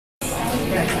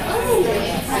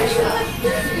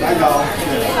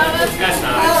That's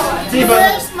nice.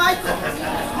 Where's Michael?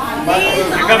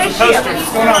 Here comes the poster.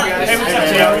 What's going on, guys? Hey, what's up,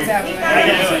 Tiff? How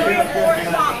you doing?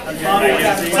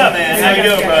 What's up, man? How you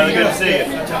doing, brother? Good to see you.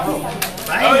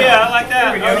 Oh, yeah, I like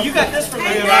that. Oh, you got this from the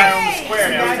guy on the square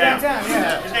downtown.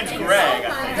 Yeah. His name's Greg.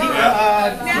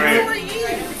 Now, who are you?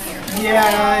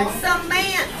 Yeah.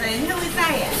 Samantha, and who is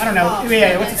that? I don't know.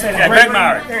 Yeah, what's it say? Yeah, Greg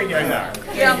Meyer. There you go.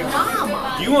 Your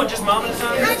mama. Do you want just mama to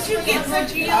sign? How'd you get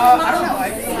such a young mama? I don't know.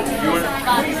 You want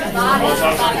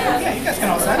Yeah, you guys can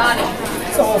all sign.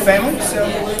 It's the whole family, so.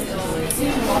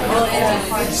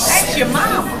 That's your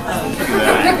mama.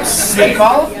 Hey,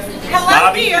 Paula. Hello,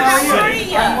 Bobby, dear. How are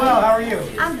you? I'm well. How are you?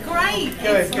 I'm great.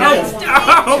 Good, It's good. nice to meet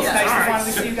It's you. nice to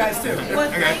finally see you guys too.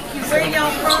 Well, thank you. Where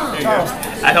y'all from? Charleston.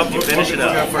 I helped you finish it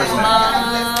up.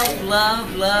 Love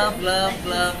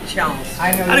Charleston. I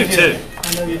know I you do too.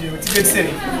 I know you do. It's a good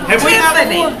city. Have we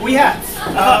Tiffany. We have.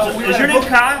 Is your name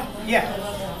Kyle? Yeah,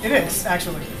 it is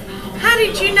actually. How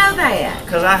did you know that?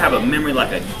 Because I have a memory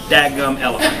like a dadgum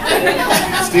elephant.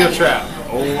 Steel trap.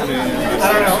 Old I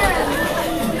don't know.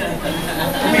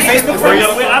 We Facebook Where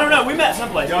friends? I don't know. We met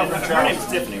someplace. Her name's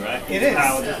Tiffany, right? It is.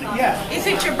 Kyle, Tiffany. Yeah. Is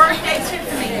it your birthday,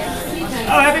 Tiffany?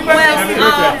 Oh, happy birthday!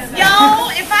 Well, y'all,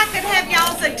 if I could have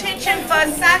y'all's attention for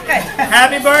a second.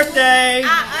 Happy birthday!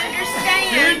 I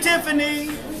Dear understand Tiffany!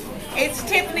 it's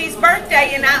Tiffany's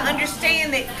birthday, and I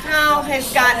understand that Kyle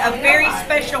has got a very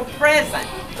special present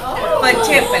for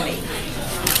Tiffany.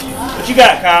 What you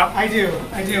got, Kyle? I do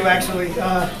actually.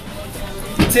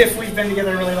 Tiff, we've been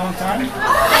together a really long time.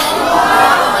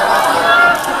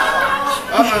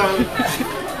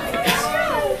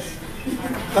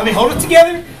 Let me hold it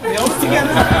together.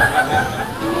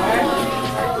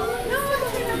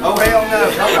 Oh, hell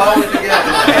no. Don't hold it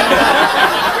together.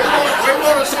 We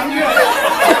want to see you.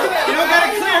 You don't gotta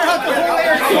clear out the whole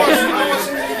area.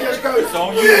 Just go. It's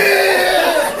on you.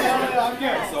 I'm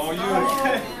good. It's on you.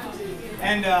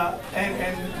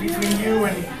 And between you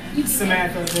and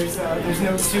Samantha, there's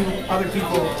no two other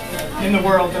people in the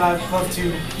world that I'd love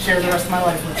to share the rest of my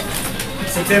life with.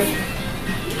 So Tiff.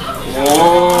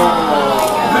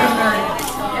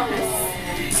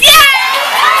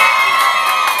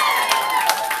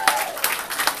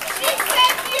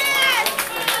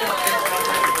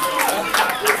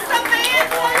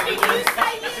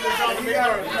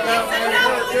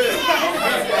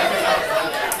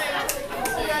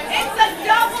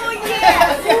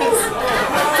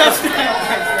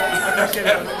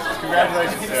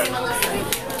 Congratulations, sir.